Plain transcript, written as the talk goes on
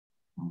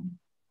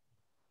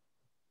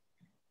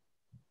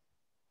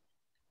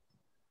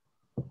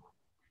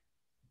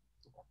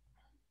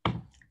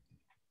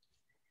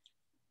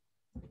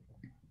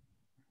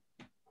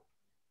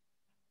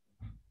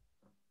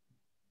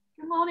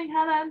Good morning,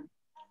 Helen.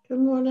 Good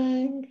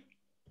morning.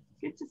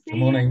 Good to see Good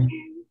morning.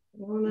 you.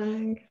 Good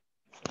morning.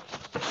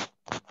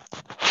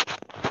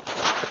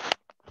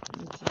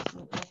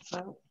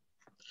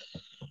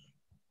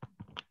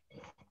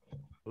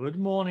 Good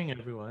morning,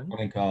 everyone.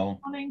 Morning, Carl.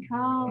 Morning,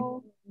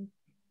 Carl.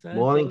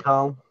 Morning,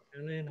 Carl.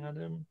 Helen,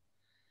 Adam.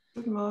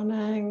 Good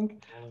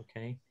morning. All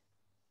okay.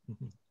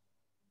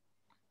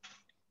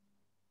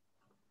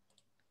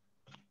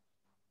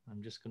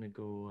 I'm just going to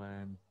go.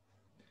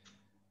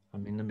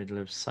 I'm in the middle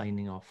of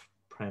signing off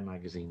Prayer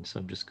Magazine, so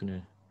I'm just going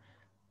to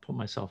put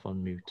myself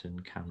on mute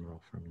and camera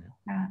off for a minute.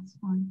 Yeah, that's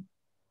fine.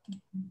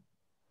 Okay.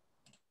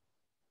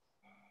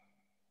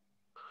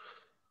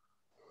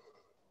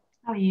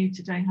 How are you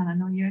today,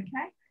 Helen? Are you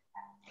okay?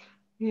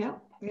 Yeah,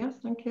 yes,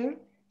 thank you.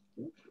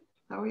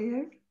 How are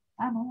you?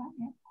 I'm all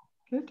right,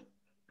 yeah. Good.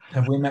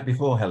 Have we met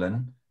before,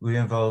 Helen? Were you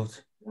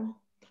involved?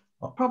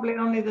 Probably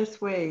only this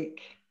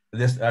week.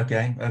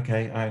 Okay.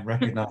 I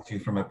recognise you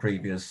from a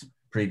previous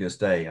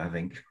day, I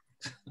think.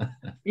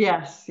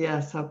 Yes,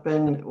 I've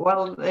been.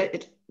 Well,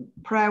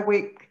 prayer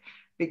week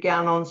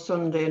began on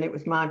Sunday and it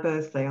was my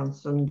birthday on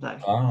Sunday.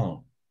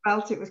 Oh. I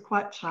felt it was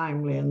quite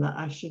timely and that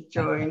I should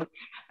join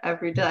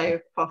every day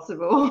if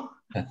possible.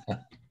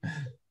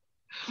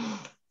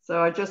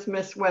 So I just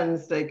missed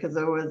Wednesday because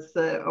I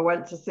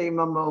went to see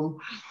my mum,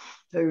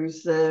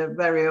 who's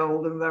very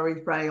old and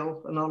very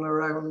frail and on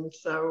her own.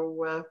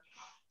 So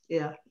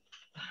yeah.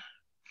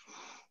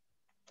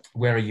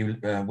 Where are you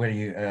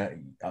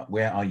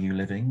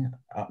living?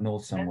 Up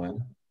north somewhere?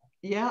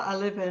 Yeah, I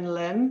live in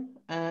Lymm,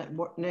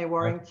 near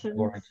Warrington.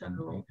 Warrington.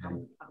 So Okay.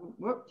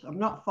 I'm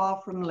not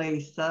far from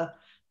Lisa.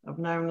 I've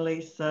known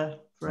Lisa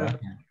for Okay.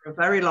 a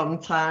very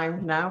long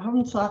time now,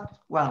 haven't I?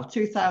 Well,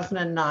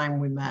 2009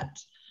 we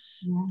met.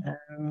 Yeah.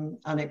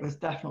 And it was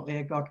definitely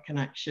a God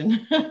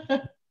connection.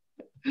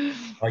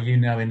 Are you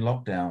now in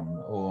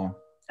lockdown or?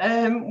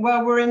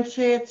 Well, we're in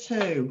tier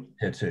 2.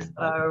 Tier 2.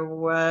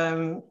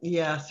 So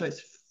yeah, so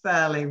it's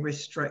fairly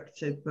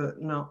restricted, but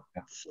not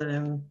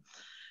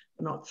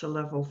to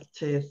level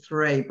tier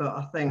 3. But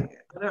I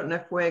don't know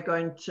if we're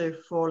going to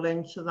fall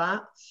into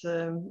that.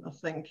 I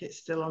think it's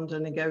still under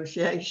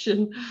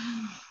negotiation.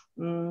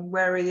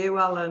 Where are you,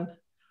 Alan?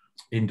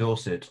 In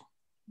Dorset.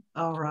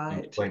 All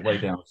right. Way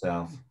down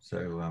south.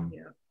 So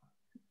yeah.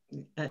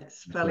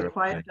 It's fairly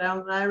quiet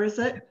down there, is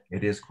it?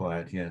 It is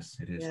quiet, yes,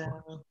 it is. Yeah.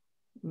 Quiet,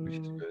 which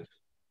is good.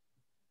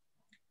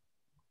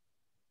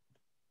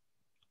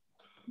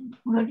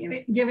 Well, give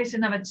it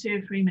another 2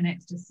 or 3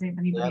 minutes to see if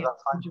anybody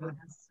else can join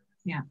us.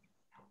 Yeah.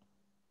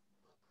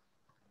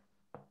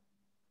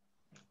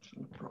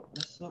 Prop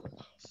this up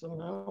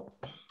somehow.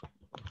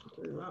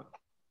 Do that.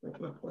 I think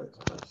that works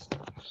best.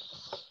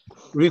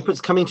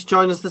 Rupert's coming to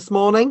join us this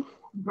morning.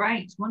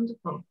 Great,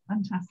 wonderful,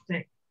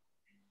 fantastic.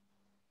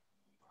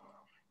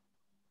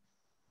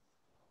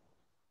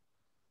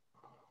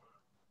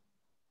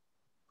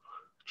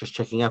 Just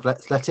checking out.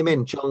 Let's let him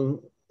in. John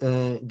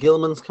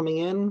Gilman's coming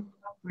in.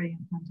 Oh,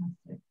 brilliant,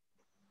 fantastic.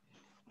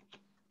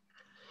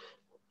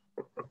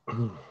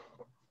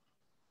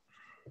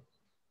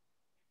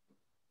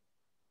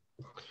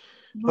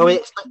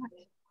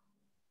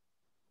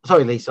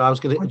 Sorry, Lisa. I was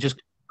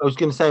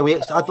going to say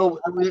I thought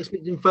we were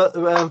expecting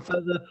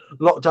further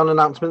lockdown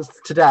announcements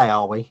today.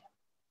 Are we?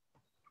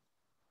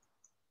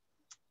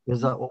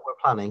 Is that what we're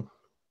planning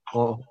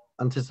or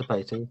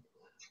anticipating?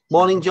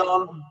 Morning,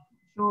 John.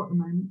 Sure, at the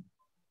moment.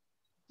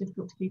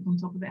 Difficult to keep on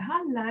top of it.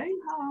 Hello,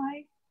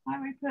 hi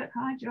Rupert,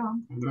 hi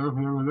John.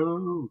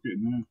 Hello.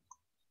 Getting there.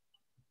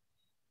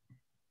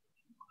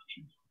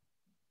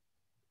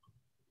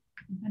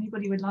 If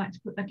anybody would like to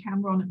put their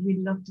camera on,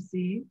 we'd love to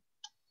see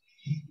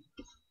you.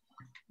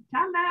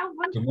 Hello.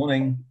 Good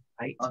morning.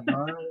 Right.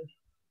 Hello.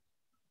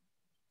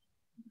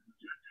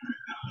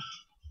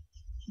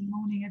 Good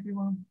morning,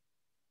 everyone.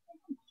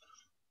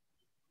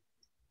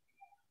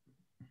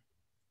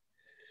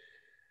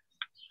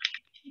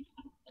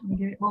 We'll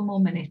give it 1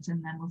 more minute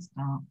and then we'll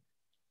start.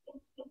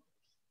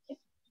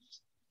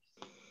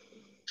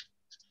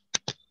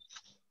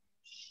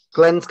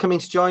 Glenn's coming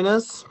to join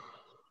us.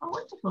 Oh,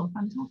 wonderful,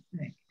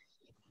 fantastic.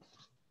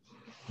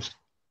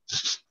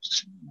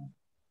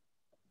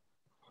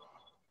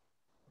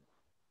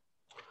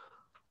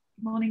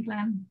 Good morning,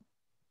 Glenn.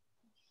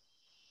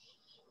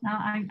 Now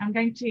I'm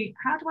going to,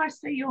 how do I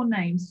say your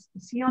names?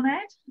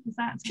 Sioned? Is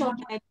that?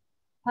 Sioned.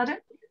 Pardon?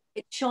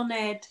 It's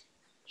Sioned.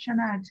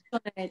 Sioned.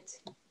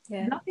 Sioned.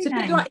 Yeah. Lovely It's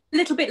name. a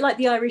little bit like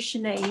the Irish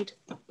Sinead.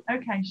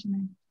 Okay,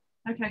 Sinead.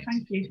 Okay,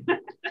 thank you.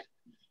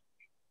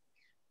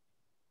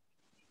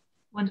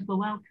 Wonderful,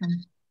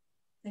 welcome.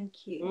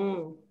 Thank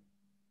you.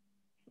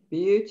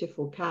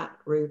 Beautiful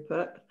cat,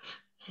 Rupert.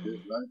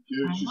 Thank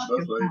you. She's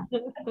lovely.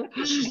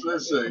 This is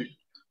Lizzie.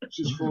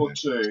 She's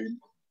 14.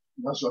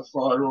 Has a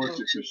thyroid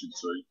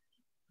deficiency.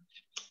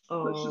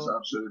 But she's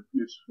absolutely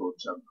beautiful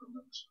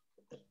temperament.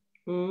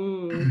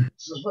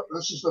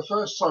 This is the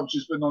first time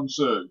she's been on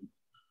Zoom.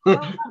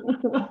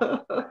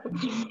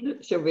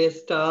 She'll be a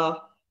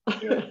star.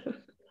 Yeah.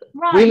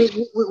 Right.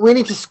 We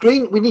need to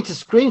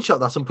screenshot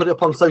that and put it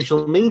up on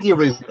social media,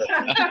 Rupert.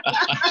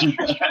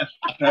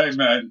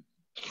 Amen.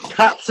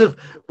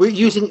 We're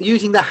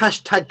using the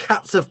hashtag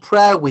Cats of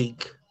Prayer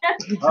Week.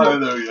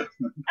 Hallelujah.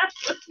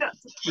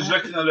 She's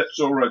licking her lips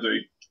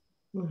already.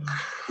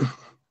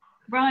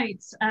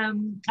 Right,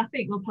 I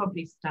think we'll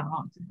probably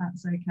start, if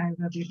that's okay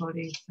with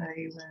everybody. So,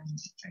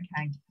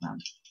 okay.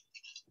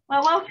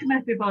 Well, welcome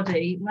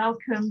everybody.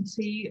 Welcome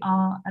to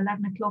our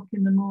 11 o'clock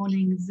in the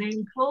morning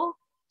Zoom call.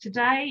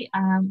 Today,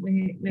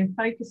 we're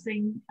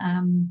focusing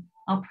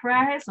our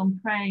prayers on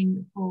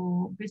praying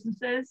for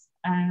businesses.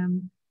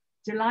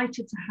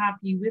 Delighted to have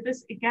you with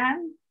us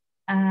again.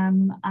 I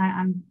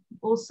am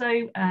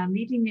also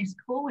leading this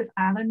call with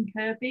Alan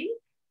Kerbey.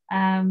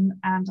 And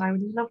I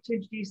would love to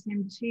introduce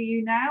him to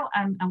you now,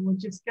 and we'll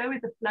just go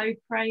with the flow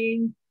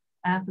praying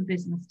for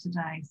business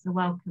today. So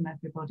welcome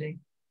everybody.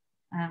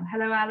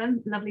 Hello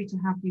Alan, lovely to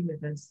have you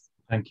with us.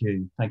 Thank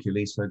you,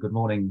 Lisa. Good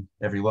morning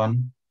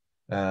everyone.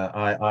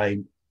 I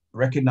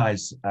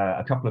recognise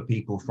a couple of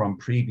people from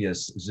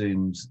previous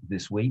Zooms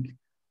this week,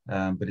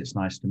 but it's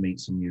nice to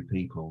meet some new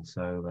people,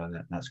 so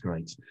that's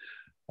great.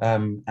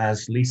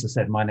 As Lisa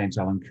said, my name's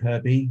Alan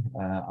Kerbey.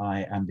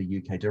 I am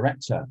the UK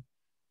Director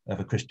of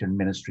a Christian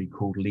ministry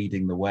called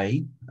Leading the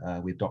Way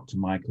with Dr.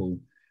 Michael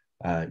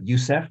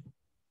Youssef.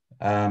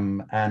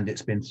 And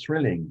it's been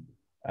thrilling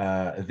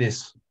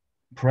this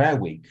prayer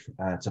week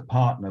to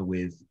partner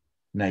with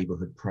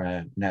Neighbourhood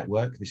Prayer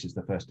Network. This is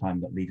the first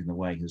time that Leading the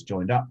Way has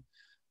joined up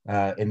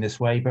in this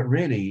way, but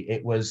really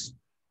it was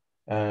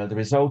the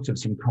result of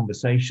some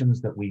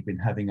conversations that we've been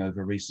having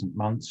over recent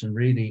months, and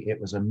really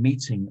it was a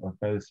meeting of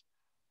both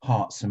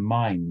hearts and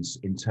minds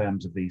in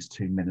terms of these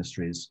two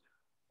ministries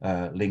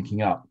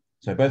linking up.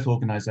 So both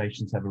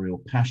organisations have a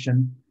real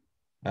passion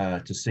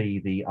to see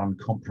the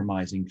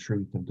uncompromising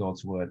truth of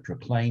God's word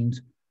proclaimed,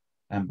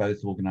 and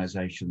both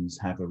organisations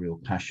have a real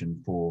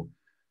passion for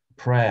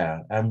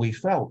prayer. And we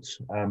felt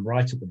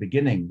right at the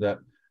beginning that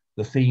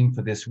the theme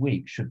for this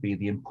week should be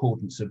the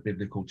importance of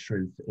biblical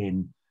truth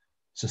in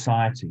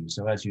society.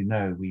 So as you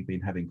know, we've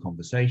been having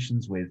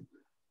conversations with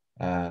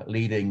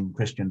leading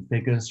Christian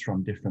figures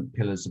from different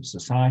pillars of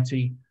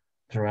society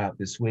throughout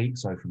this week.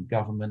 So from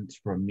government,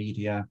 from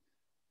media,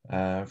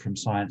 from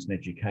science and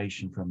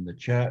education, from the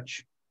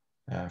church,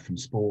 from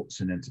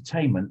sports and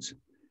entertainment.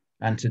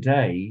 And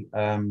today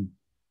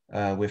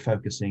we're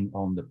focusing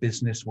on the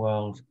business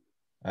world.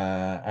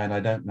 And I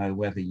don't know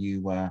whether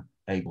you were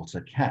able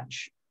to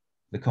catch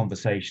the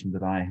conversation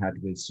that I had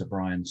with Sir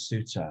Brian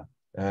Souter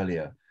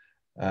earlier.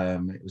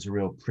 It was a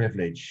real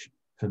privilege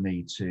for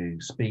me to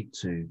speak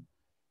to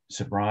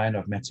Sir Brian.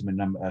 I've met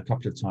him a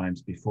couple of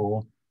times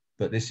before,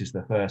 but this is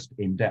the first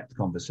in-depth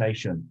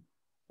conversation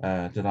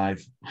that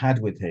I've had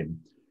with him.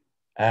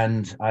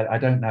 And I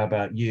don't know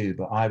about you,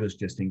 but I was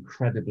just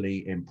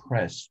incredibly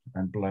impressed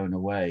and blown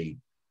away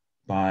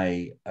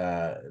by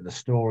the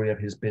story of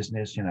his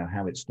business, you know,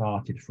 how it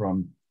started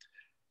from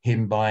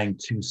him buying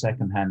 2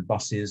 second-hand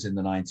buses in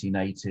the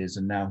 1980s,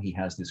 and now he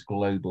has this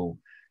global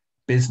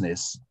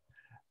business.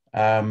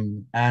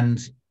 And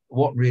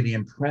what really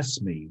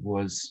impressed me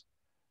was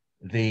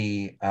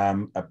the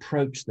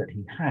approach that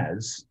he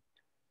has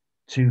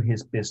to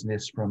his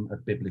business from a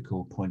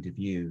biblical point of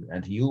view.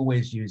 And he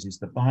always uses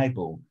the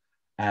Bible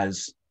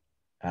as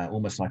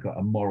almost like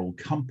a moral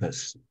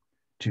compass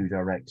to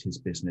direct his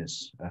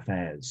business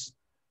affairs.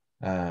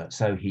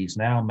 So he's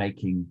now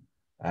making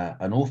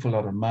an awful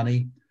lot of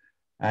money.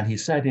 And he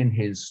said in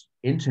his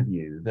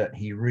interview that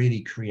he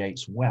really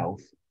creates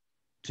wealth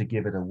to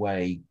give it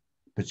away,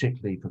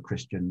 particularly for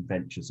Christian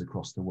ventures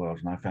across the world.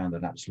 And I found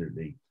that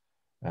absolutely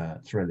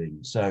thrilling.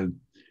 So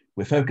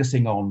we're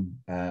focusing on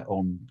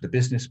the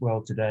business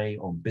world today,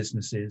 on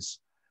businesses.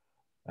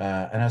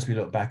 And as we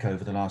look back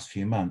over the last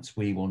few months,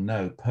 we will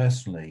know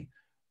personally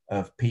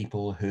of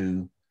people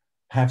who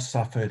have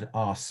suffered,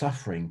 are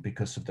suffering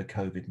because of the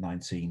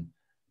COVID-19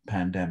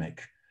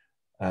 pandemic.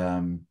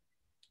 You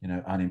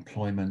know,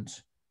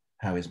 unemployment,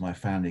 how is my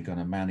family going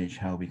to manage?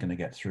 How are we going to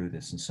get through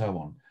this, and so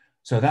on.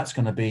 So that's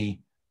going to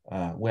be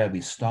where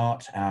we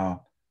start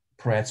our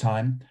prayer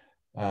time.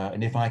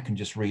 And if I can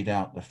just read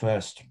out the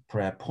first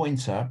prayer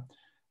pointer,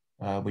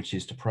 which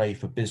is to pray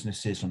for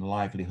businesses and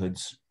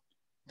livelihoods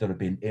that have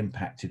been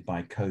impacted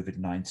by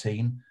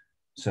COVID-19.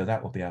 So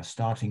that will be our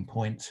starting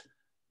point.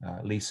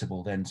 Lisa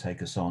will then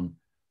take us on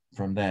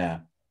from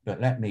there.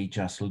 But let me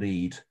just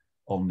lead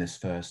on this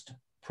first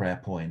prayer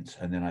point,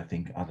 and then I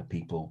think other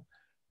people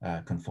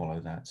can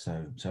follow that.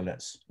 So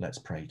let's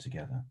pray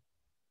together.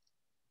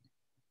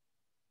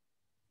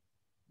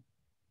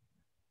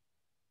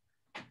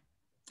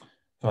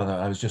 Father,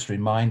 I was just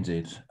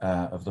reminded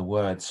of the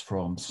words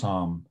from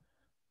Psalm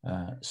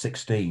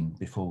 16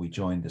 before we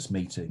joined this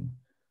meeting,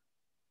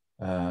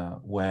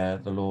 where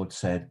the Lord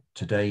said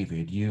to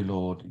David, you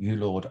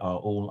Lord are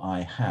all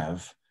I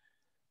have.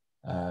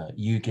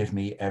 You give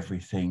me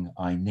everything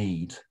I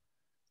need.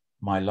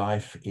 My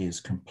life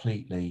is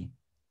completely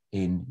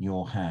in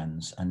your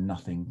hands and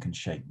nothing can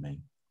shake me.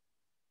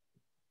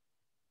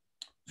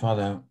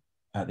 Father,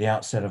 at the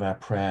outset of our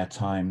prayer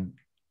time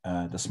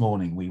this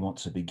morning, we want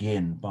to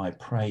begin by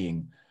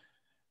praying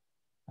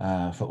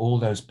for all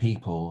those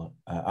people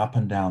up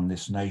and down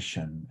this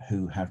nation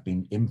who have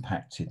been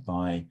impacted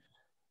by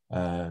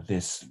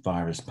this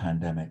virus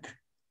pandemic.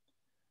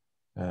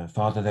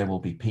 Father, there will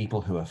be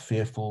people who are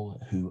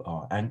fearful, who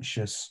are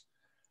anxious,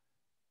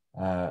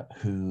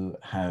 who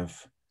have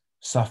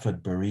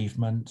suffered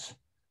bereavement,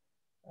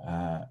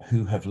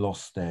 who have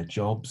lost their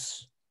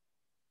jobs,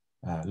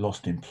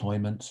 lost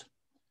employment,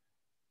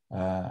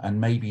 and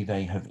maybe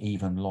they have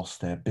even lost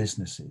their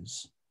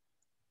businesses.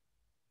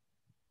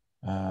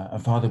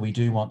 And Father, we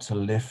do want to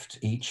lift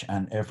each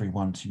and every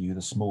one to you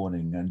this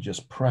morning and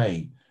just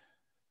pray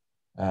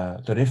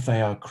that if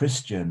they are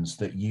Christians,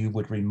 that you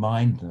would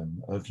remind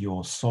them of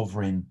your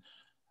sovereign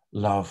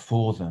love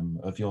for them,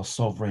 of your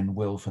sovereign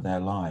will for their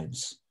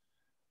lives.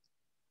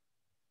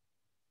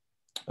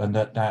 And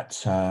that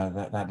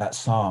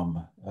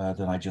psalm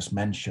that I just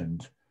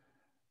mentioned,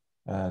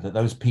 that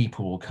those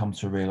people will come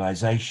to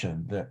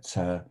realization that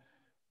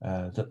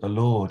that the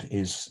Lord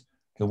is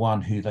the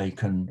one who they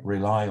can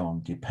rely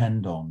on,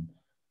 depend on,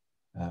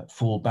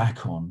 fall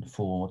back on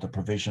for the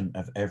provision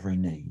of every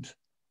need.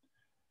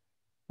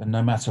 And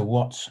no matter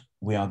what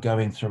we are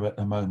going through at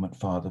the moment,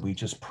 Father, we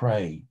just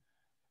pray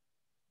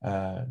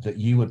that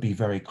you would be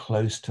very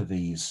close to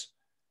these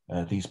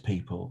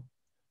people,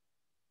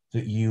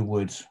 that you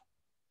would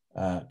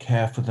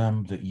care for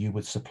them, that you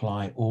would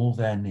supply all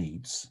their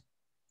needs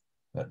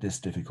at this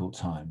difficult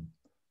time.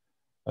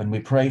 And we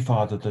pray,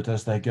 Father, that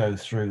as they go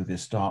through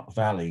this dark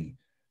valley,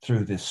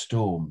 through this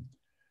storm,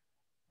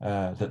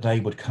 that they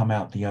would come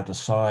out the other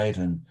side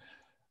and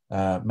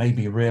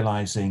maybe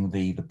realizing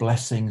the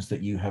blessings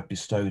that you have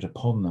bestowed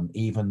upon them,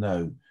 even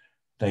though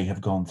they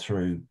have gone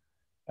through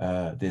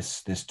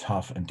this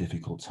tough and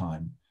difficult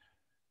time.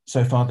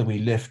 So, Father, we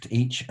lift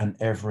each and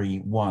every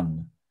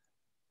one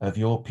of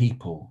your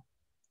people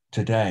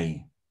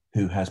today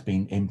who has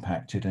been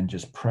impacted and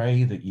just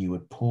pray that you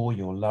would pour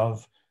your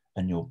love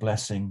and your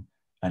blessing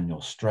and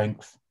your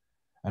strength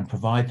and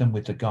provide them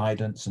with the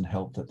guidance and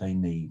help that they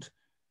need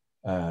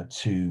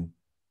to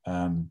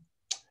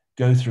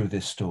go through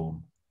this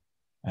storm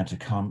and to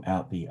come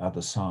out the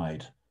other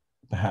side,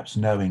 perhaps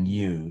knowing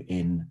you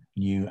in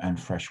new and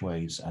fresh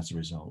ways as a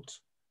result.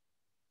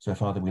 So,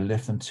 Father, we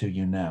lift them to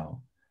you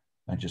now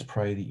and just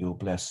pray that you'll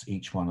bless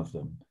each one of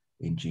them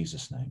in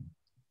Jesus' name.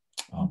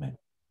 Amen.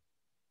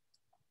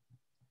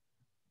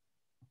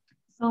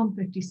 Psalm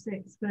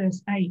 56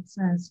 verse 8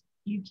 says,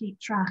 "You keep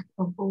track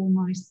of all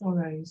my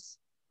sorrows.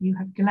 You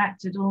have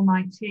collected all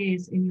my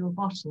tears in your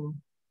bottle.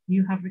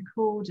 You have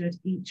recorded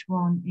each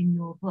one in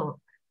your book."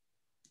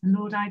 And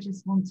Lord, I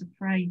just want to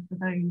pray for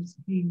those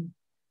who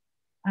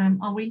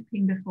are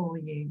weeping before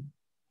you,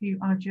 who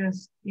are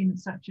just in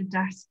such a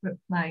desperate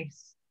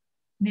place.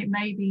 And it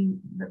may be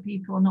that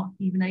people are not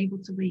even able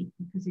to weep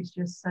because it's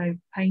just so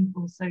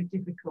painful, so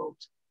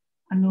difficult.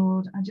 And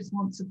Lord, I just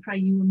want to pray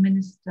you will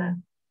minister,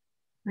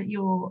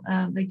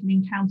 that they can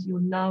encounter your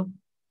love,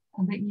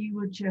 and that you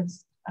would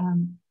just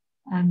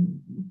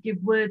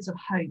give words of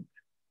hope,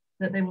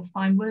 that they will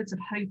find words of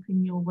hope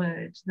in your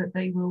word, that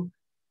they will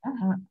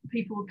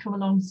people will come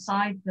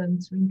alongside them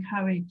to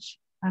encourage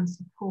and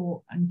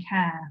support and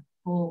care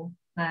for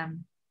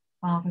them,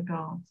 Father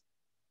God.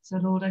 So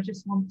Lord, I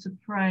just want to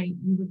pray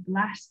you would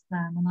bless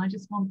them, and I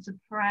just want to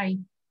pray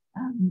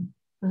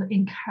for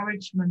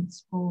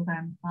encouragements for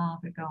them,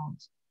 Father God,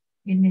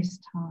 in this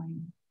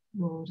time.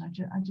 Lord,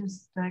 I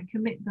just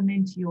commit them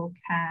into your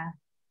care,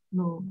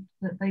 Lord,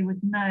 that they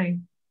would know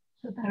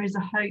that there is a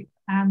hope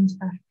and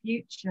a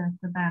future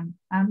for them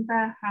and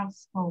their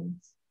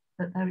households,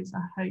 that there is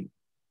a hope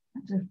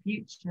and a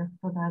future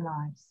for their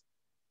lives.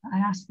 I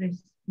ask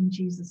this in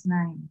Jesus'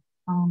 name.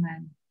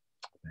 Amen.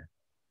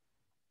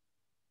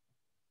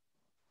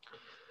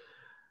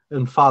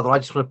 And Father, I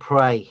just want to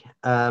pray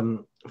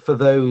for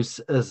those,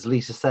 as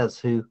Lisa says,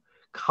 who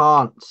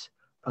can't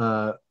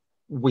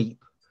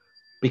weep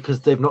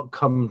because they've not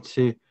come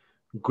to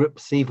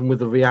grips even with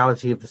the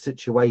reality of the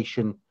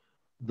situation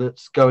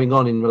that's going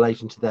on in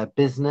relation to their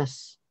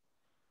business,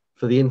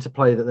 for the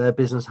interplay that their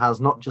business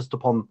has, not just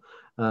upon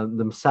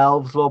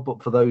themselves, Lord,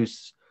 but for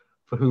those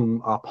for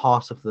whom are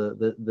part of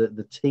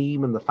the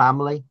team and the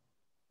family.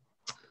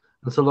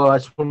 And so, Lord, I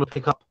just want to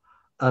pick up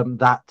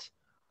that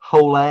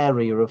whole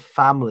area of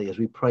family as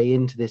we pray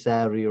into this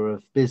area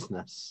of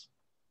business,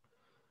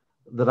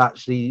 that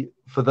actually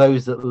for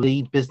those that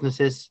lead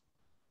businesses,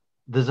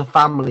 there's a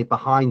family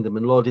behind them.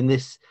 And Lord, in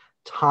this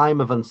time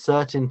of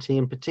uncertainty,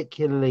 and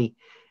particularly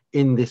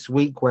in this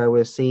week where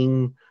we're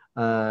seeing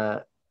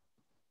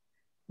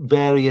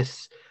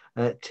various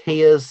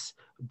tiers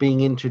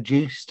being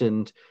introduced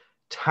and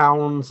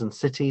towns and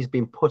cities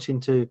being put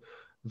into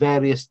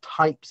various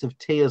types of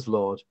tiers,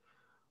 Lord,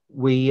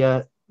 we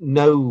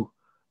know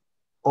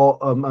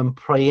and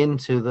pray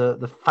into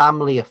the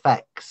family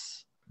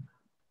effects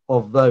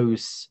of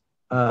those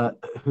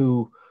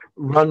who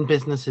run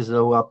businesses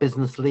or are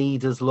business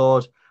leaders,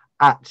 Lord,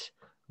 at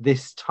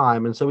this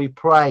time. And so we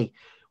pray,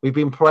 we've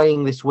been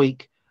praying this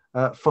week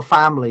for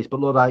families, but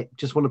Lord, I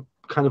just want to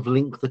kind of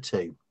link the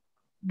two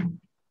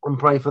and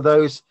pray for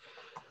those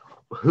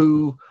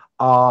who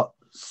are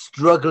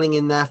struggling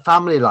in their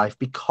family life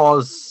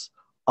because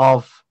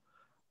of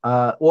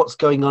what's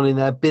going on in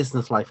their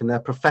business life, in their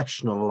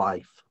professional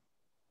life.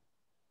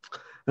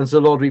 And so,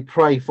 Lord, we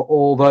pray for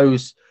all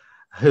those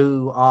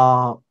who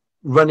are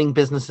running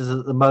businesses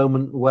at the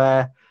moment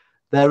where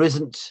there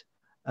isn't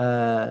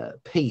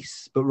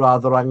peace, but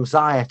rather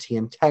anxiety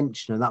and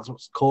tension, and that's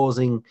what's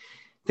causing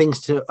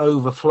things to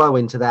overflow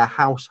into their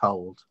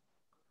household.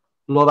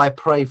 Lord, I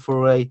pray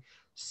for a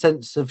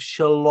sense of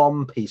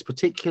shalom peace,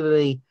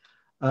 particularly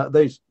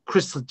those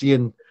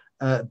Christian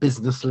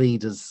business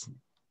leaders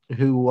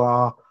who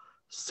are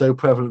so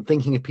prevalent,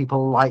 thinking of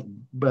people like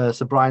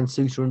Sir Brian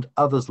Souter and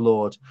others,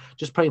 Lord,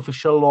 just praying for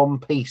shalom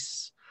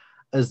peace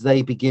as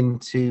they begin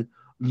to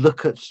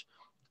look at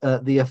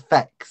the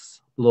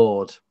effects,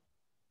 Lord.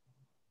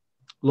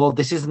 Lord,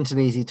 this isn't an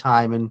easy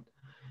time, and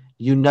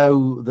you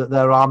know that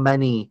there are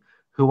many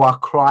who are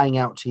crying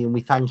out to you, and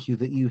we thank you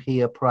that you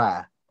hear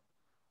prayer.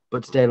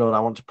 But today, Lord, I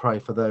want to pray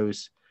for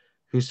those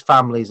whose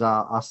families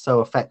are so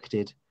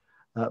affected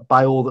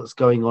by all that's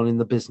going on in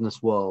the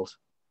business world,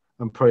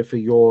 and pray for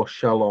your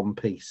shalom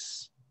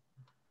peace.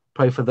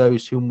 Pray for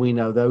those whom we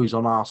know, those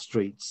on our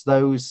streets,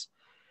 those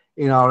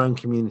in our own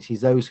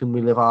communities, those whom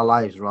we live our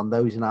lives around,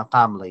 those in our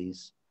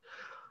families.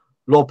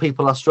 Lord,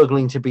 people are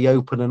struggling to be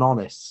open and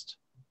honest,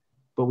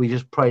 but we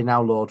just pray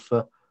now, Lord,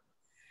 for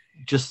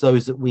just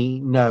those that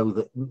we know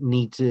that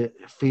need to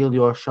feel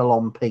your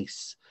shalom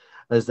peace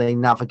as they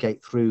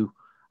navigate through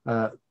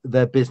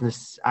their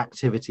business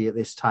activity at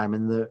this time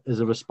and as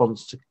a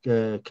response to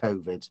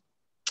COVID.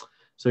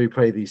 So we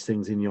pray these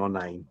things in your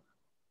name.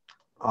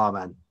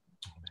 Amen.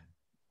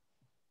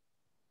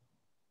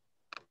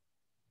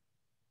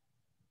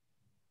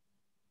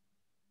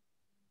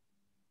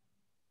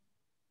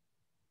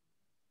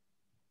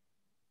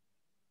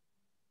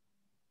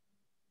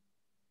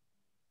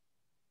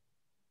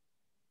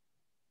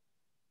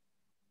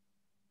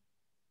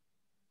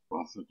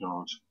 Father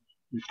God,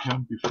 we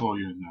come before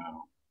you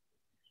now.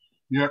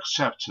 You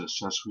accept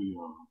us as we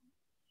are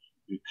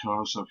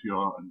because of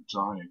your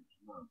undying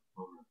love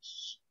for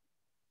us.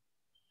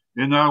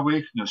 In our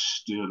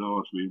weakness, dear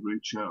Lord, we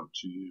reach out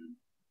to you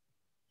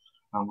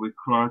and we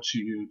cry to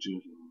you,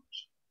 dear Lord,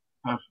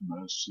 have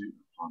mercy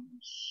upon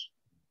us.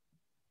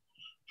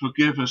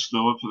 Forgive us,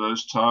 Lord, for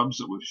those times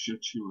that we've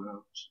shut you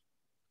out.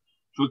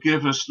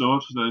 Forgive us,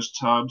 Lord, for those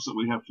times that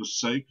we have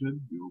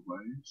forsaken your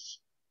ways.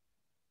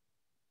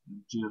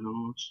 And dear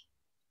Lord,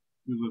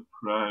 we will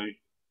pray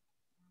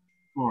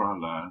for our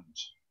land,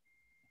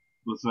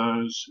 for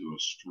those who are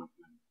struggling.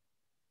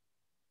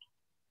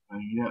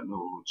 And yet,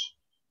 Lord,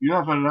 you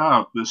have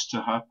allowed this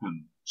to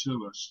happen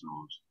to us,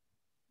 Lord.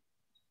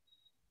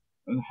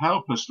 And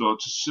help us, Lord,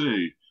 to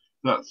see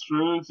that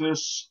through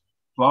this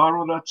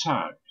viral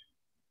attack,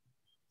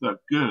 that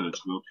good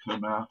will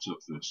come out of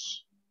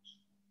this.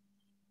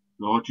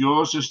 Lord,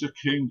 yours is the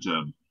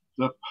kingdom,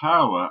 the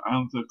power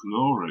and the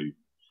glory.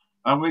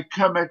 And we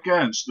come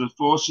against the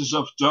forces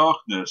of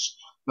darkness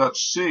that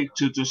seek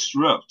to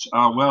disrupt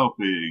our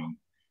well-being,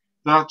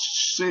 that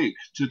seek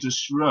to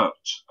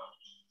disrupt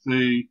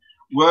the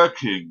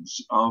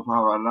workings of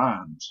our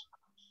land.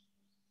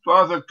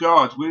 Father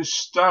God, we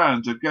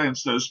stand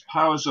against those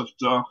powers of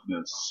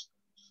darkness.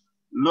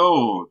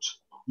 Lord,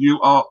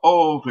 you are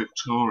all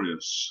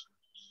victorious,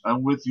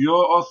 and with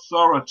your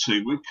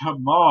authority we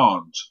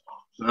command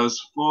those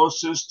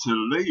forces to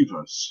leave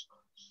us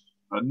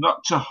and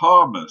not to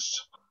harm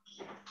us.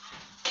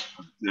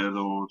 And dear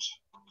Lord,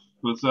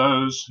 for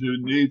those who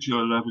need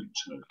your loving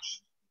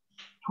touch,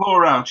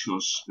 pour out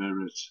your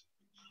spirit,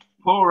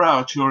 pour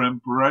out your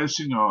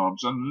embracing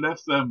arms and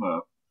lift them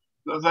up,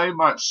 that they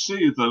might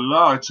see the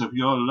light of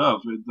your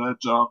love in their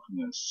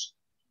darkness,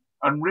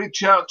 and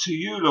reach out to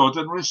you, Lord,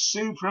 and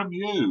receive from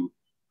you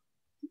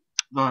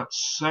that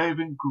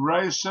saving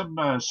grace and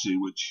mercy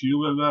which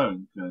you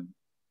alone can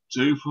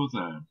do for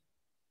them.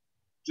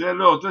 Dear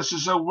Lord, this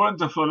is a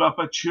wonderful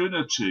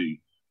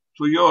opportunity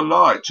for your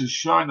light to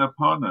shine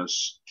upon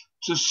us,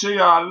 to see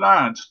our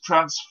land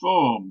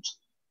transformed.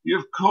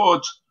 You've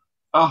called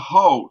a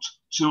halt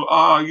to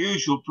our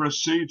usual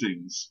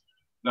proceedings.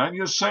 And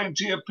you're saying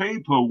to your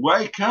people,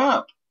 wake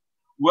up,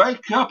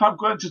 I'm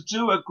going to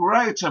do a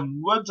great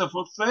and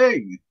wonderful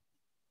thing.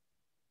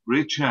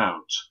 Reach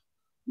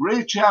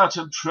out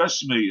and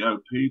trust me, O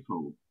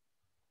people,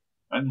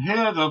 and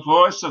hear the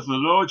voice of the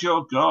Lord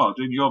your God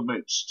in your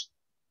midst,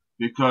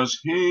 because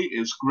he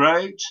is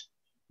great,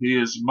 he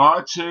is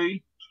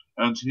mighty,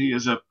 and he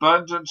is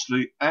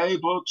abundantly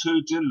able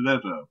to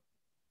deliver.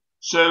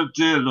 So,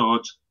 dear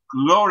Lord,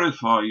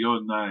 glorify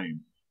your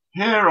name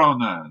here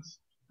on earth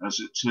as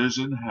it is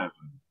in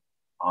heaven.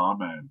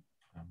 Amen.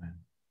 Amen.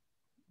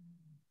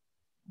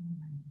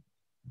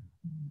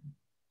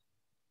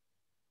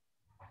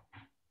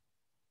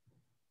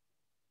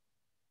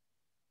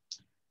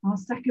 Our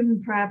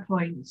second prayer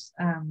point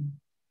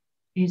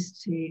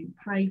is to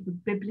pray for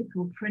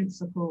biblical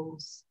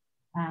principles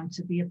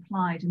to be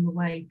applied in the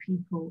way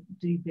people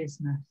do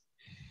business.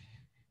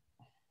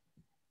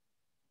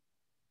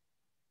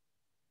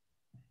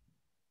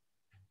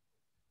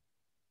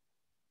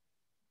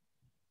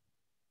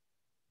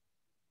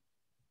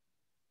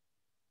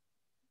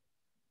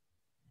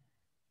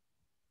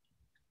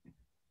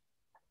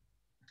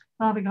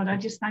 Father God, I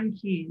just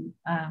thank you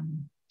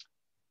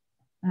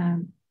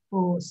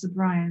for Sir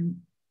Brian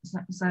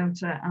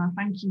Zouter, and I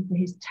thank you for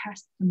his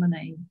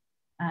testimony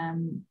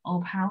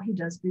of how he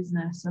does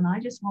business. And I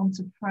just want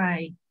to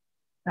pray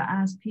that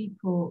as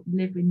people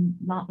live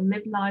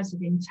lives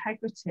of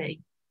integrity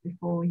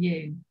before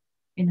you,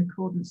 in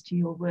accordance to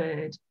your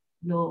word,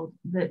 Lord,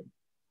 that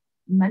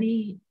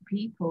many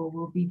people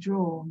will be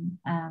drawn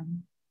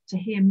to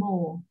hear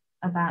more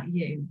about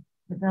you,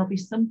 that there'll be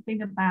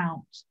something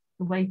about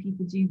the way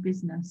people do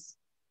business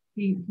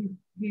who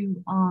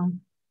are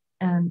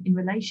in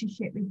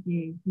relationship with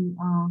you, who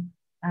are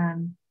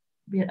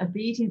be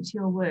obedient to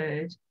your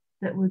word,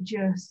 that will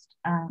just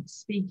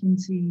speak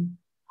into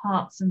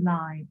hearts and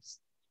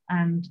lives,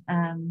 and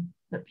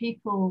that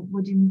people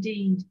would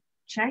indeed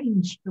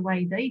change the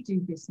way they do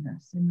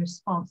business in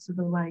response to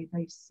the way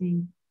they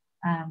see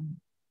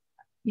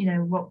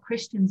what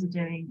Christians are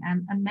doing,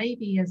 and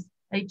maybe as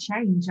they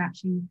change,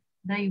 actually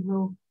they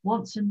will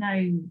want to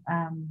know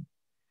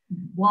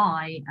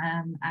why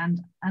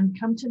and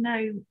come to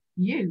know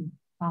you,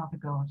 Father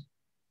God.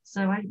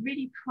 So I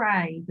really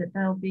pray that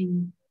there'll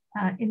be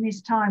in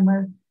this time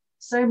where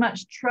so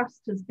much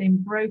trust has been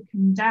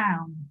broken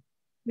down,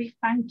 we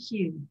thank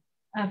you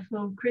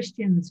for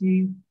Christians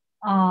who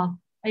are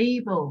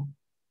able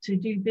to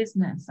do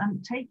business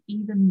and take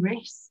even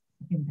risks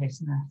in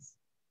business,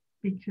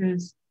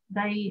 because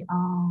they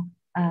are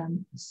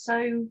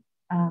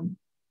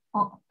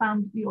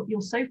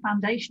you're so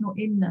foundational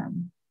in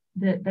them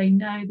that they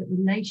know that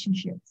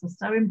relationships are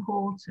so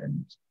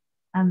important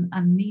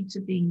and need to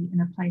be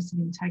in a place of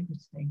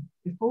integrity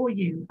before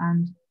you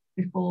and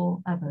before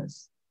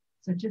others.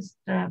 So just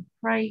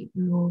pray,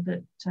 Lord,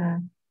 that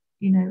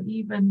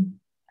even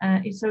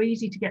it's so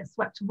easy to get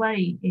swept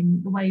away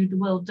in the way the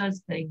world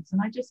does things.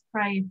 And I just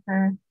pray if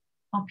there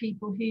are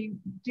people who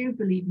do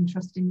believe and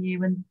trust in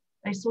you, and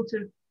they sort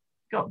of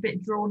got a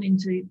bit drawn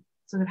into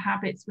sort of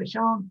habits which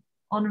aren't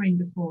honouring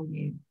before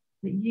you,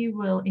 that you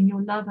will, in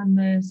your love and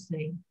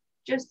mercy,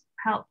 just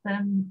help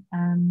them,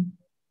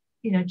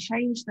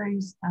 change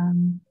those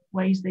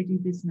ways they do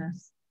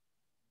business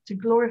to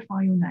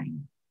glorify your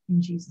name.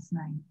 In Jesus'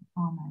 name,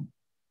 amen.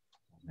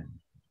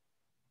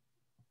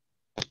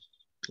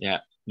 Yeah,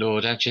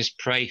 Lord, I just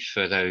pray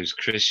for those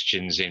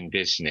Christians in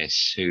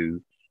business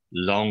who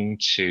long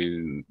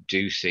to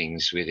do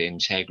things with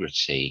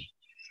integrity,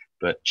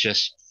 but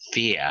just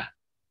fear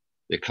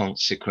the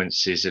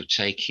consequences of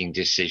taking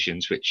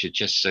decisions which are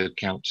just so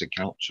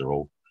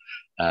countercultural,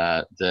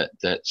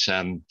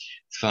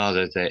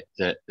 Father,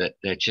 that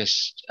they're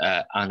just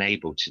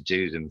unable to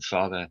do them,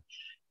 Father.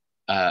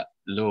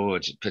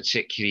 Lord,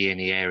 particularly in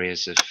the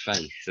areas of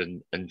faith,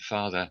 and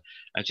Father,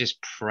 I just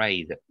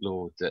pray that,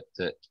 Lord,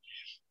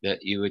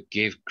 that you would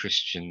give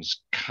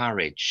Christians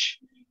courage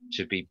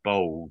to be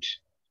bold,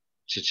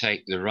 to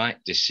take the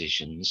right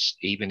decisions,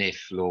 even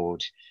if,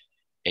 Lord,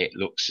 it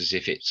looks as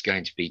if it's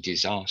going to be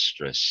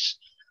disastrous,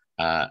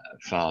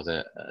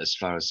 Father, as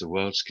far as the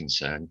world's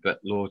concerned. But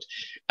Lord,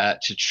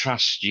 to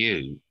trust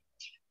you,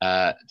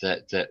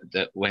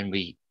 that when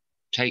we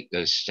take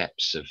those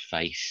steps of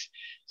faith,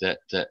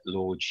 that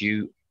Lord,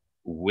 you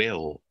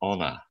will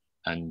honour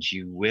and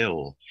you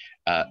will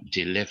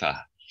deliver.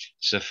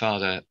 So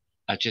Father,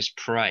 I just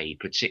pray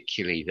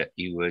particularly that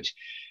you would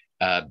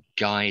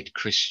guide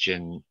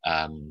Christian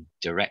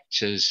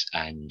directors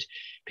and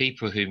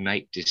people who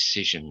make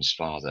decisions,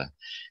 Father,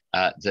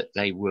 that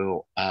they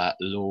will,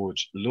 Lord,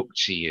 look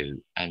to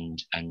you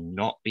and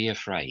not be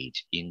afraid,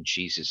 in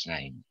Jesus'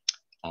 name.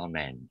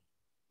 Amen.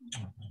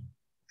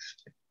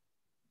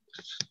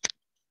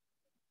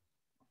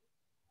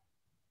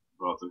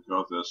 Father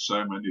God, there's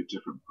so many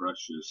different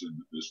pressures in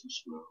the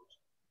business world.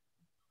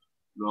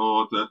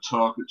 Lord, there are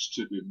targets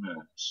to be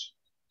met,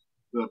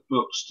 there are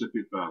books to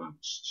be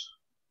balanced,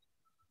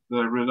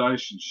 there are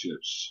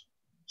relationships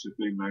to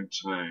be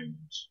maintained.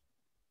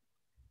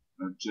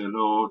 And dear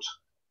Lord,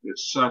 it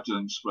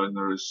saddens when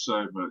there is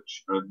so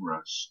much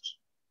unrest,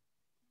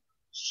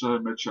 so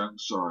much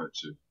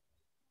anxiety.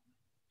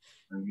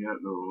 And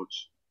yet, Lord,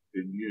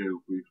 in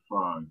you we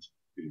find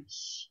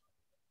peace.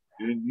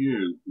 In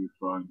you we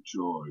find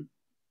joy.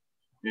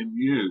 In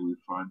you we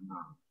find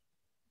love.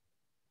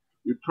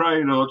 We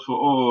pray, Lord, for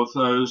all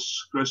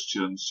those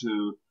Christians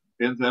who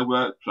in their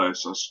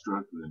workplace are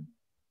struggling.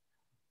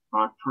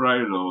 I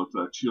pray, Lord,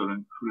 that you'll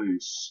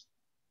increase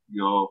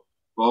your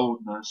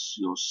boldness,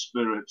 your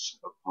spirit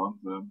upon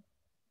them.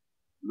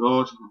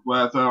 Lord,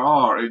 where there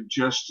are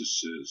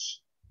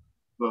injustices,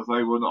 that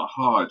they will not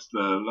hide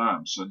their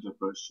lamps under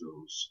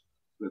bushels,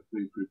 but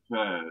be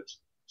prepared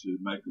to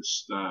make a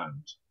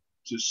stand,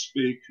 to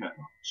speak out.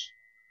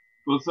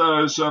 For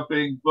those who are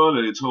being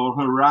bullied or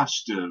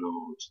harassed, dear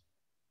Lord,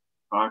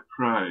 I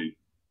pray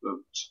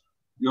that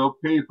your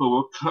people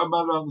will come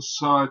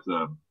alongside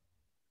them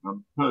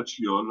and put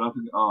your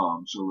loving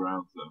arms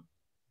around them.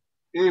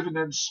 Even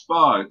in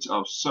spite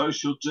of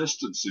social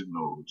distancing,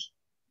 Lord,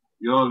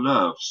 your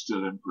love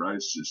still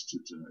embraces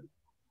today.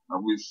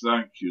 And we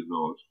thank you,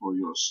 Lord, for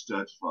your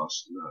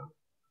steadfast love,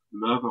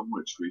 love on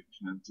which we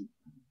can depend.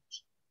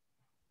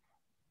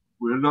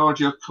 Lord,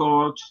 you've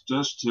called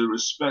us to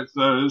respect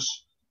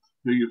those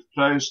who you've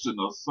placed in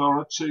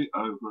authority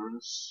over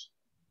us,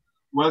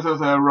 whether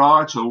they're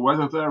right or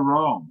whether they're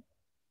wrong.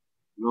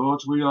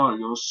 Lord, we are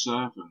your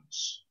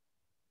servants.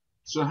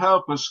 So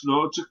help us,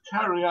 Lord, to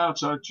carry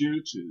out our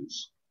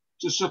duties,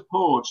 to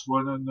support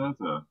one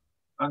another,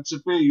 and to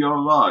be your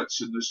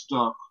lights in this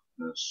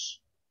darkness.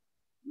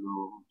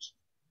 Lord,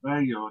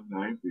 may your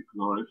name be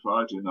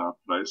glorified in our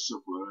place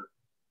of work.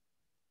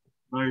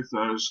 May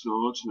those,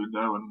 Lord, who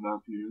know and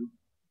love you,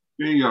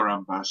 be your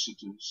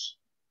ambassadors.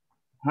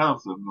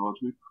 Help them, Lord,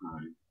 we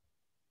pray.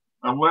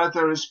 And where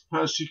there is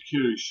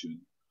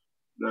persecution,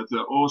 let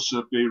there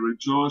also be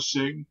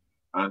rejoicing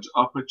and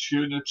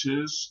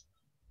opportunities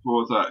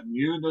for that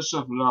newness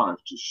of life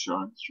to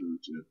shine through,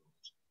 dear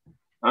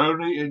Lord.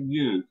 Only in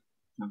you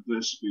can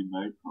this be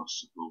made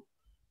possible,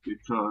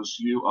 because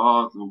you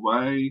are the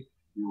way,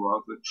 you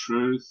are the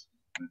truth,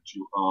 and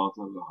you are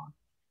the life.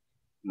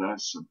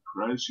 Bless and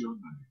praise your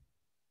name.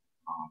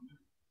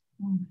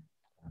 Amen.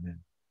 Amen.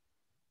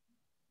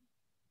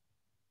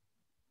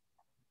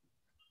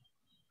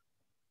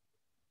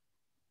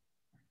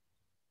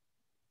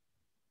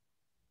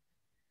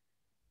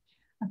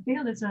 I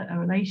feel there's a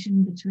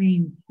relation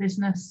between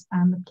business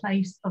and the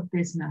place of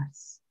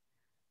business,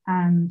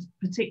 and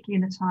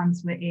particularly in the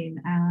times we're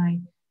in.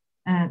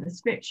 And the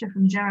scripture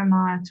from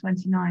Jeremiah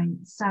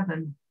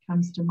 29:7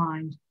 comes to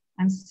mind.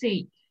 And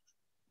seek,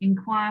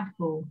 inquire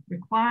for,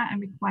 require and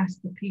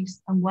request the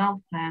peace and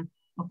welfare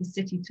of the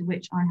city to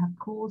which I have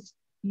caused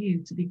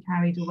you to be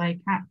carried away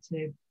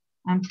captive,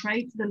 and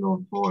pray to the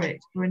Lord for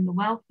it, for in the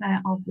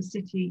welfare of the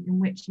city in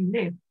which you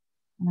live,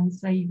 and I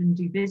say even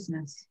do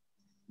business,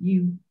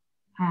 you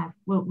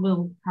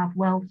will have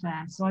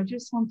welfare. So I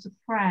just want to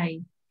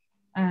pray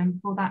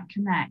for that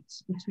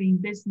connect between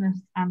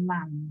business and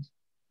land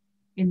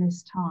in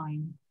this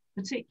time,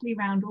 particularly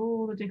around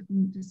all the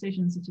different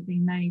decisions that have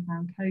been made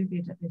around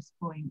COVID at this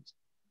point.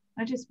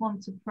 I just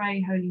want to pray,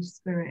 Holy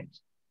Spirit,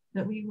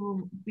 that we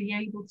will be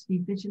able to be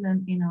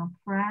vigilant in our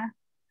prayer,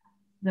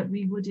 that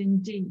we would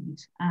indeed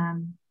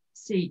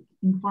seek,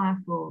 inquire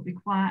for,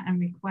 require and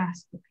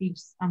request the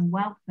peace and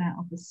welfare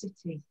of the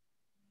city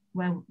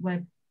where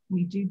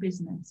we do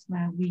business,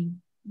 where we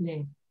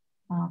live.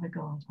 Father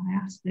God, I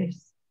ask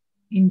this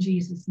in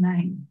Jesus'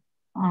 name.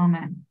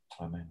 Amen.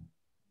 Amen.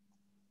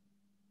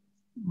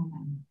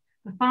 Amen.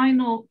 The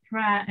final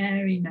prayer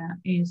area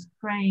is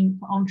praying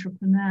for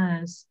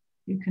entrepreneurs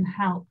who can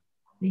help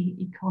the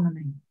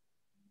economy.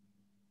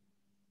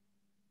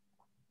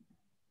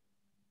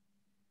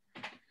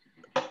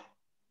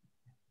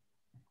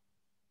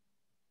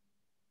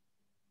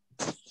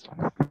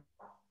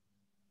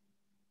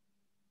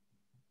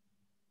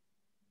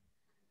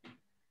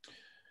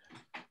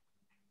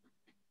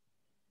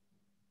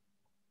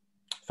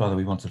 Father,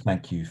 we want to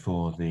thank you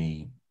for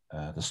the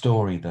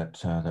story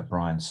that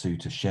Brian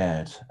Suter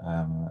shared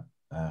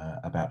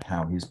about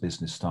how his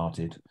business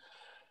started.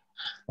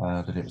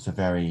 That it was a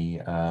very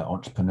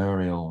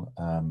entrepreneurial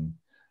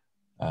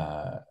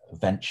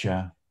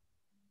venture,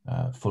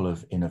 full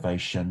of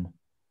innovation,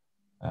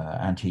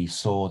 and he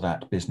saw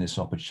that business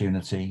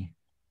opportunity,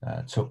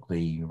 took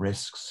the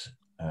risks,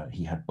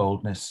 he had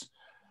boldness,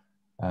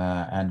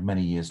 and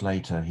many years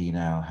later he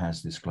now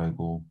has this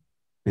global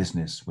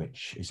business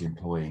which is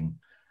employing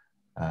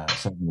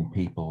so many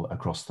people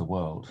across the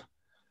world.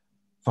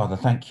 Father,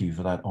 thank you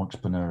for that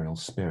entrepreneurial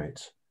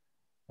spirit.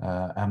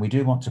 And we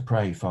do want to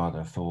pray,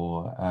 Father,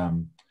 for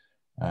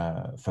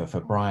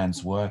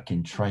Brian's work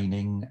in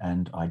training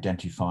and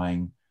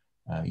identifying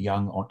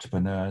young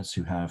entrepreneurs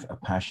who have a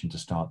passion to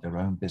start their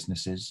own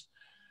businesses.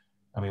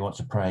 And we want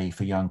to pray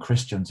for young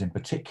Christians in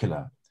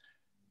particular,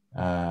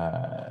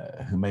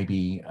 who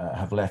maybe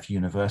have left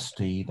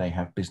university, they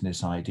have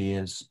business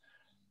ideas,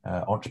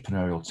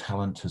 entrepreneurial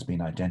talent has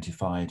been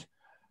identified,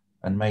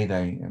 and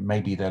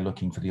maybe they're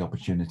looking for the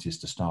opportunities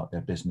to start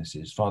their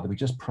businesses. Father, we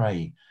just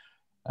pray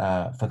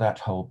for that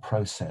whole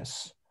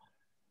process.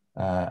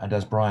 And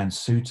as Brian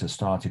Suter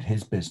started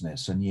his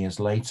business, and years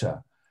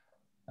later,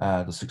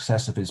 the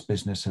success of his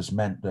business has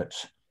meant that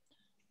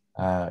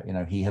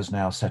he has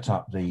now set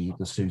up the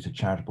Suter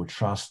Charitable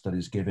Trust that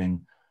is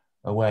giving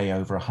away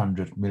over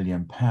 £100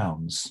 million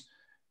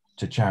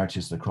to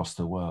charities across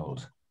the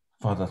world.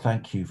 Father,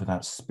 thank you for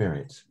that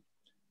spirit.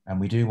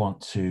 And we do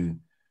want to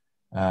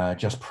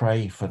just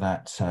pray for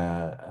that,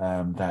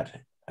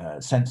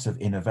 sense of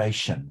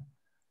innovation,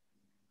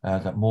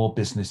 that more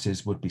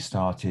businesses would be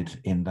started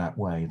in that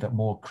way, that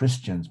more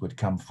Christians would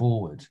come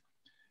forward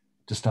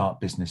to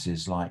start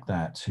businesses like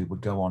that, who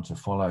would go on to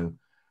follow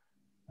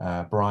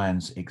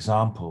Brian's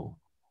example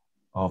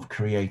of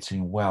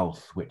creating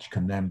wealth which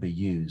can then be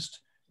used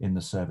in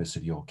the service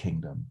of your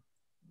kingdom.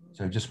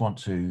 So just want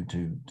to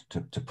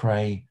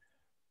pray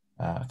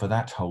for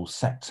that whole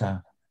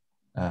sector,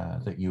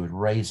 that you would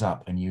raise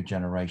up a new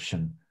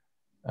generation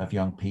of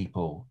young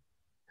people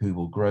who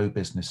will grow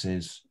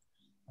businesses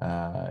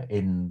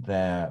in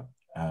their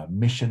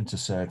mission to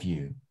serve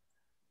you.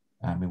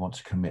 And we want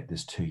to commit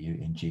this to you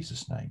in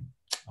Jesus' name.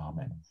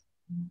 Amen.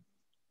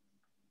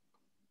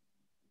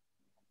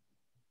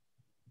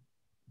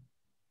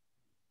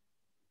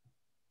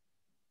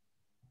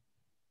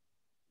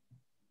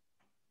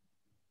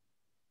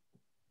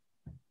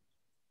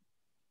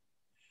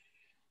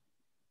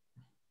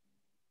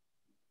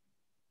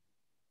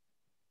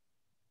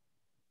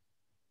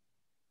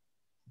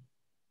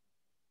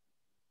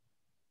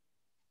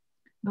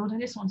 Lord, I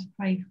just want to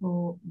pray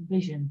for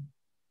vision.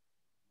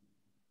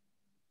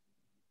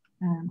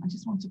 I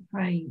just want to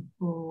pray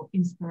for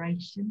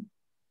inspiration.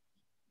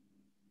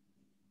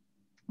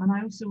 And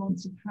I also want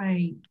to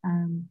pray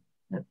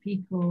that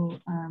people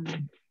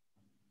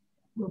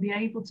will be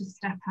able to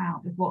step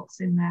out with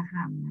what's in their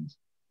hand,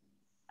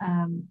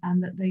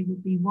 and that they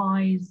will be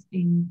wise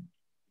in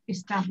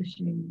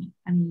establishing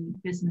any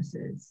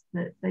businesses,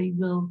 that they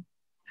will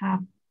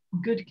have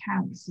good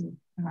counsel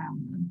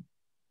around them,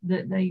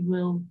 that they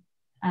will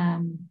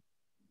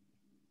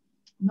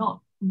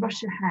not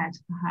rush ahead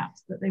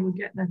perhaps, that they will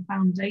get their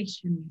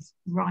foundations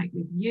right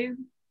with you,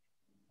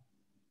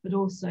 but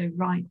also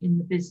right in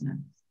the business,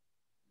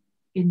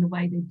 in the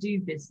way they do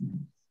business,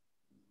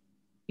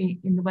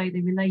 in the way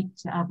they relate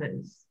to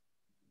others,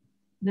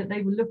 that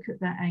they will look at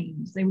their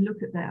aims, they will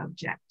look at their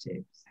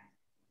objectives,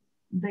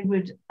 they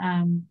would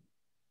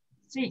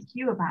seek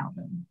you about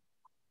them.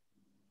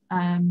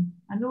 And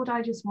Lord,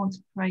 I just want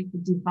to pray for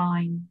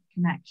divine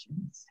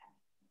connections.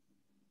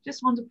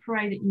 Just want to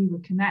pray that you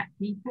will connect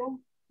people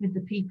with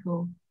the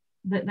people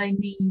that they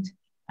need,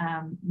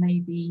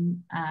 maybe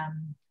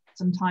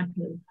some type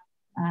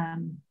of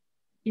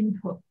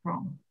input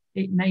from.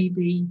 It may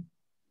be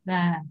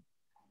their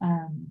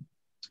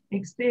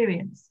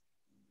experience.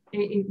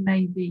 It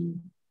may be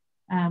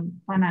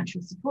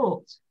financial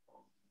support.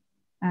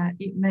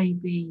 It may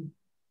be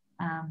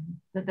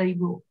that they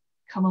will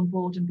come on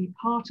board and be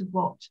part of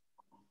what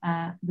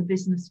the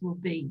business will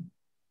be,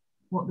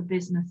 what the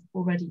business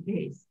already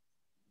is,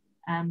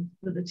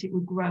 but that it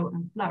will grow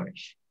and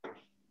flourish.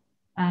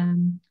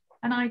 And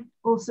I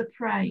also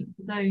pray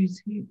for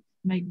those who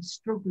may be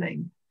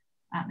struggling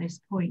at this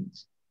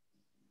point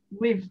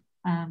with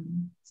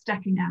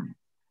stepping out.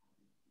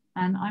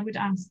 And I would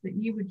ask that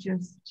you would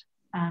just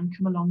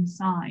come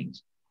alongside,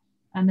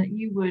 and that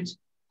you would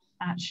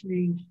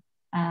actually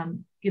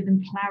give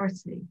them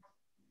clarity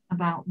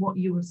about what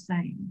you are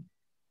saying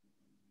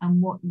and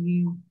what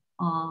you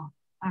are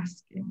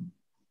asking,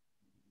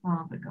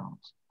 Father God.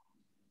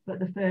 But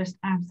the first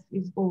ask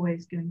is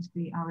always going to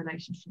be our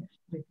relationship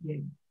with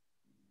you.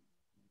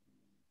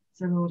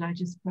 So Lord, I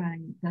just pray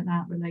that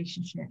that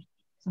relationship,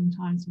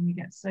 sometimes when we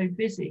get so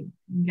busy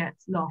and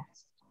gets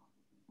lost,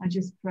 I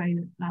just pray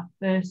that that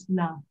first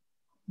love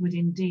would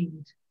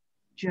indeed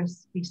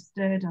just be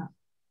stirred up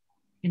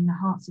in the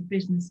hearts of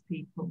business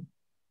people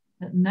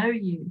that know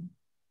you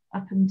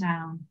up and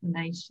down the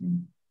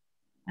nation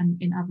and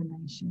in other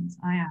nations.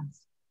 I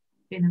ask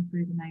in and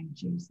through the name of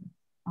Jesus.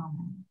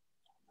 Amen.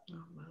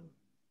 Amen.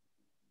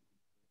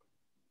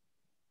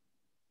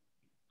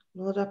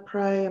 Lord, I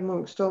pray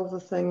amongst all the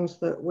things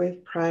that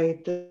we've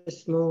prayed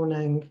this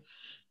morning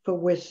for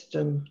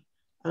wisdom,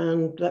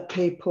 and that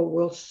people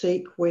will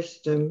seek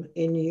wisdom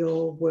in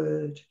your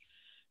word.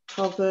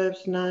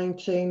 Proverbs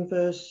 19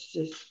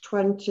 verses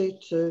 20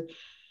 to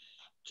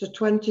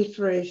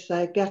 23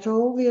 say, get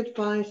all the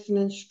advice and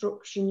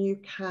instruction you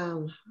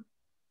can,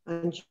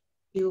 and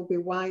you'll be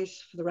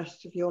wise for the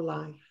rest of your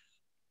life.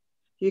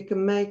 You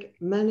can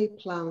make many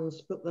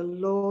plans, but the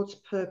Lord's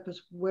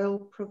purpose will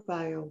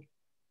prevail.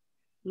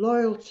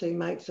 Loyalty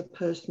makes a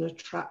person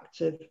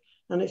attractive,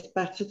 and it's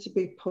better to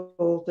be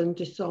poor than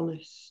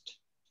dishonest.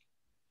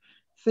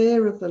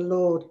 Fear of the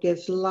Lord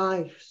gives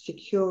life,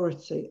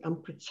 security,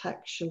 and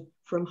protection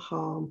from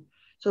harm.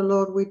 So,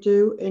 Lord, we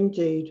do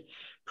indeed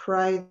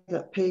pray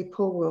that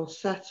people will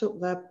set up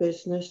their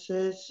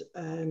businesses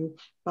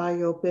by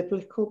your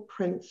biblical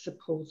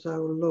principles, O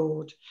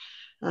Lord,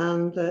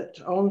 and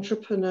that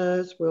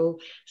entrepreneurs will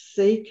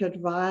seek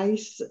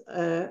advice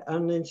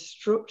and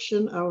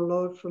instruction, O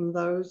Lord, from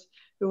those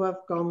who have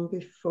gone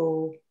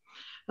before.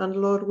 And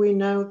Lord, we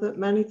know that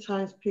many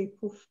times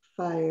people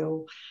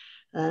fail,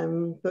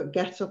 but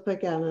get up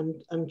again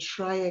and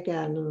try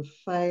again and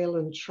fail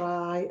and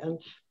try.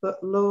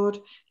 But Lord,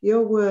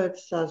 your word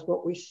says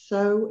what we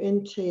sow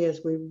in tears,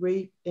 we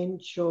reap in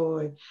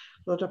joy.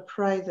 Lord, I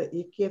pray that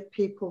you give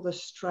people the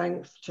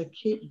strength to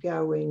keep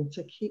going,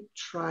 to keep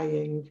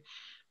trying.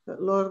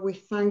 But Lord, we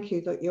thank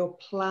you that your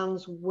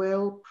plans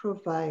will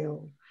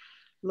prevail.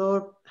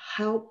 Lord,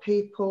 help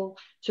people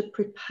to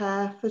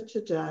prepare for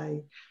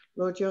today.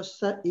 Lord, you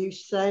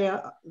say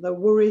the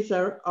worries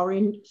are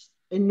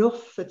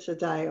enough for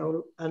today,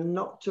 and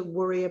not to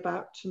worry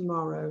about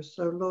tomorrow.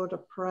 So Lord, I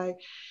pray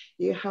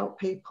you help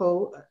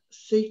people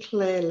see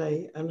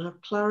clearly and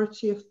have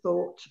clarity of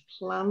thought to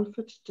plan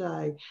for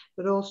today,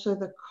 but also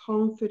the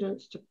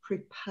confidence to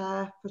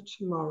prepare for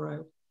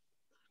tomorrow.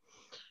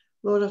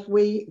 Lord, as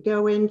we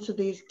go into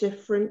these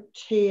different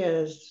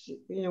tiers,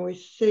 you know, we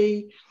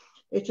see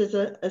it as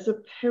a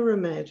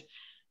pyramid.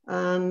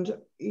 And,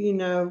 you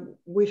know,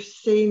 we've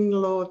seen,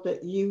 Lord,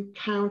 that you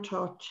count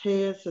our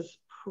tears as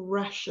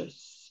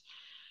precious.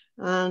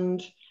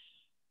 And,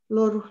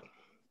 Lord,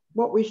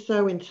 what we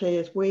sow in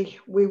tears, we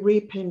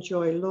reap in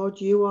joy. Lord,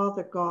 you are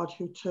the God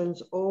who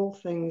turns all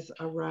things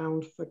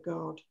around for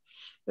God.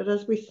 But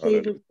as we see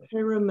the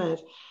pyramid,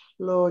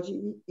 Lord,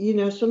 you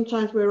know,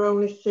 sometimes we're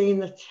only seeing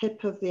the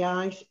tip of the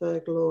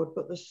iceberg, Lord,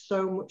 but there's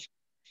so much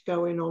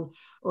going on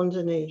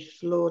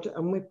underneath, Lord,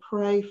 and we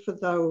pray for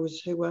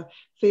those who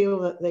feel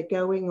that they're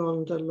going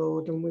under,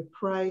 Lord, and we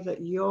pray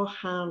that your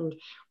hand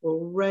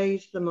will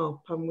raise them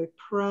up, and we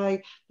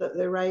pray that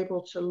they're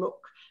able to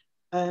look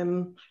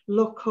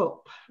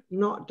up,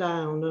 not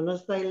down, and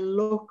as they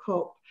look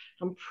up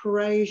and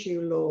praise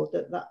you, Lord,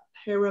 that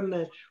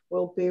pyramid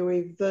will be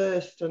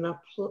reversed, and I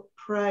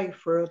pray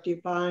for a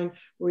divine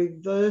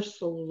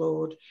reversal,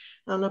 Lord,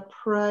 and I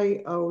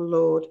pray, oh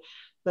Lord,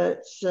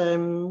 that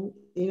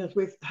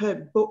we've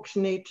heard books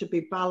need to be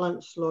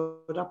balanced,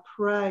 Lord. I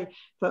pray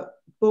for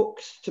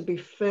books to be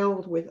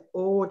filled with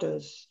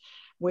orders.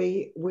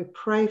 We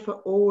pray for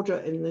order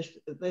in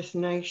this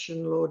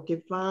nation, Lord,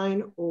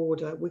 divine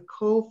order. We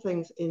call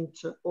things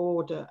into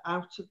order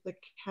out of the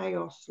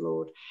chaos,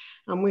 Lord.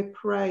 And we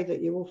pray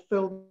that you will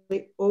fill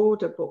the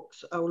order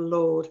books, oh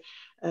Lord,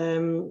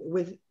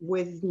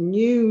 with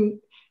new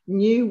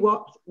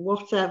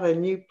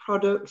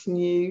products,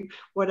 new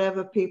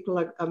whatever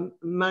people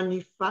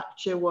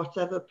manufacture,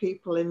 whatever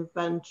people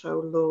invent, oh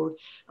Lord.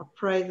 I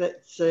pray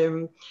that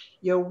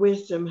your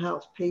wisdom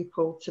helps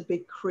people to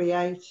be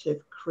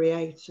creative,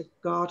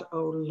 God,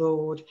 oh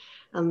Lord,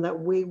 and that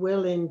we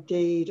will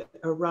indeed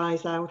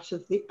arise out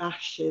of the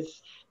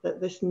ashes, that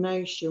this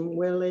nation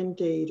will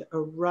indeed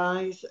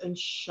arise and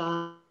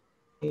shine,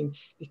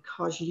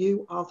 because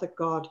you are the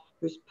God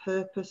whose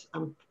purpose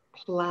and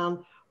plan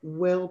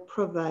will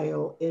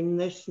prevail in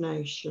this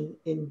nation,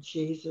 in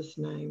Jesus'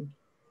 name.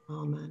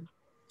 Amen.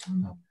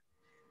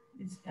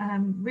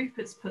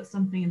 Rupert's put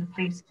something in the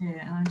post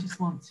here, and I just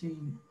want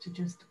to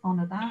just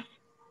honour that.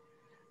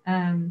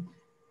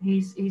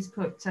 He's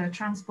put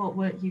Transport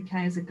Work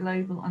UK is a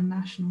global and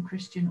national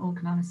Christian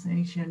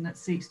organisation that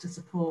seeks to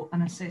support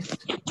and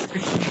assist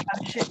Christian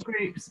fellowship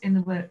groups in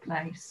the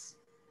workplace.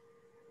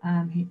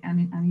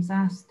 He's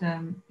asked,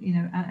 and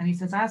he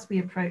says, as we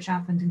approach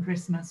Advent and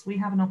Christmas, we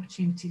have an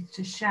opportunity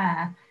to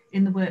share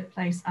in the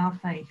workplace our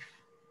faith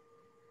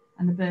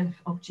and the birth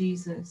of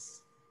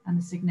Jesus and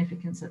the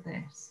significance of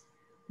this.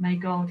 May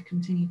God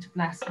continue to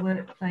bless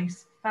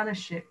workplace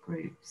fellowship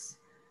groups,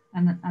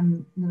 and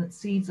that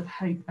seeds of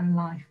hope and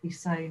life be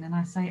sown. And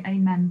I say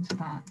amen to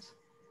that.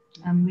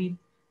 And we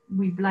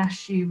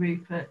bless you,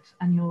 Rupert,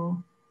 and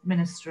your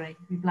ministry.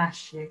 We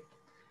bless you.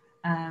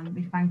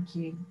 We thank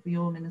you for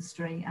your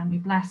ministry, and we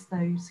bless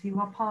those who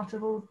are part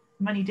of all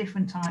many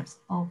different types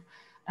of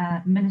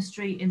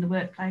ministry in the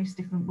workplace,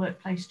 different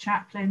workplace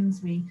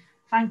chaplains. We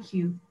thank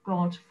you,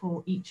 God,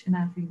 for each and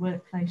every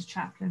workplace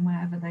chaplain,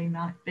 wherever they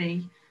might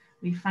be.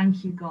 We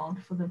thank you, God,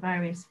 for the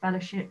various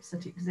fellowships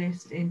that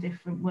exist in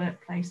different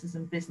workplaces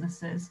and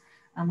businesses,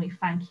 and we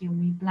thank you and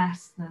we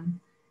bless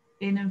them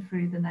in and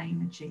through the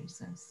name of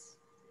Jesus.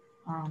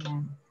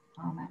 Amen.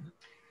 Amen.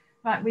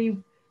 Right, we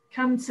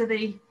come to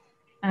the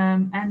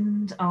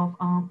end of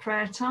our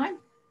prayer time.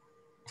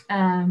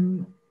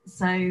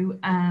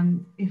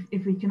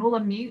 If we can all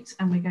unmute,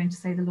 and we're going to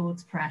say the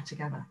Lord's Prayer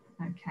together.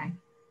 Okay.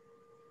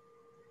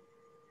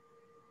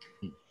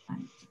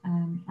 Right.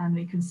 And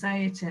we can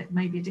say it at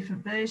maybe a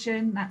different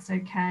version, that's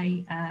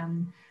okay,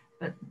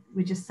 but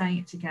we're just saying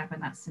it together,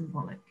 and that's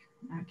symbolic.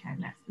 Okay,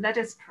 let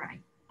us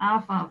pray.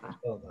 Our Father,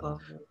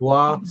 who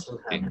art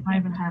in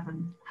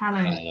heaven,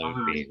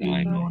 hallowed be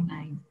your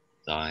name.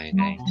 Thy Your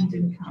name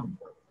kingdom come.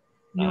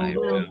 Your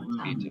will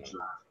be done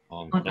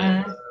on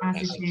earth as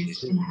it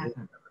is in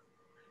heaven.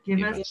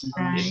 Give us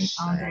today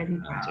our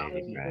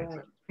daily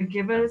bread.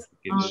 Forgive us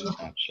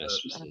our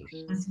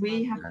trespasses, as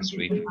we have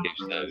forgiven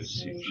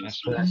those who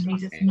trespass, and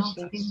lead us not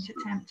into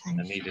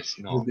temptation,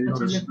 but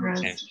deliver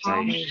us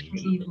from the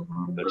evil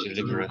one. But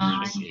deliver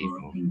us from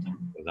evil.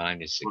 For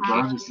thine is the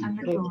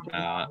kingdom, the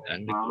power,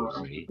 and the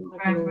glory,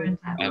 forever and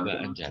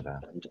ever.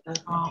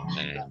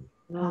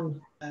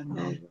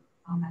 Amen.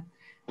 Amen.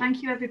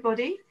 Thank you,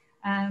 everybody,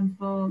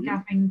 for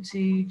gathering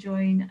to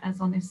join us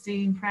on this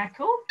Zoom prayer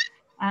call.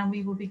 And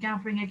we will be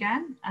gathering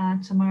again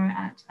tomorrow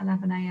at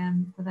 11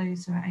 a.m. for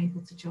those who are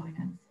able to join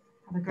us.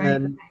 Have a great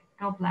day.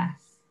 God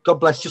bless. God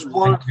bless. Just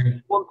one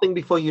thing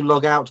before you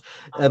log out.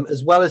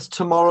 As well as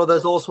tomorrow,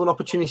 there's also an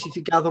opportunity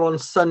to gather on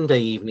Sunday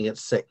evening at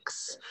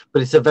 6.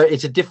 But it's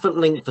a different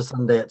link for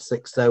Sunday at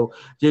 6. So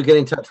do get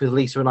in touch with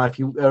Lisa and I if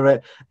you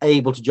are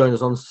able to join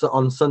us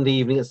on Sunday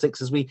evening at 6,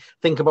 as we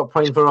think about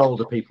praying for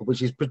older people,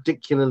 which is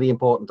particularly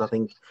important, I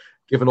think,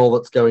 given all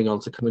that's going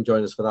on. So come and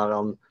join us for that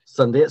on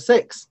Sunday at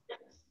 6.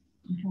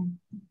 Okay.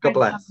 God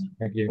bless.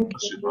 Thank you.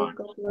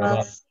 God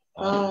bless.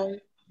 Bye.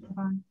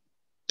 Bye.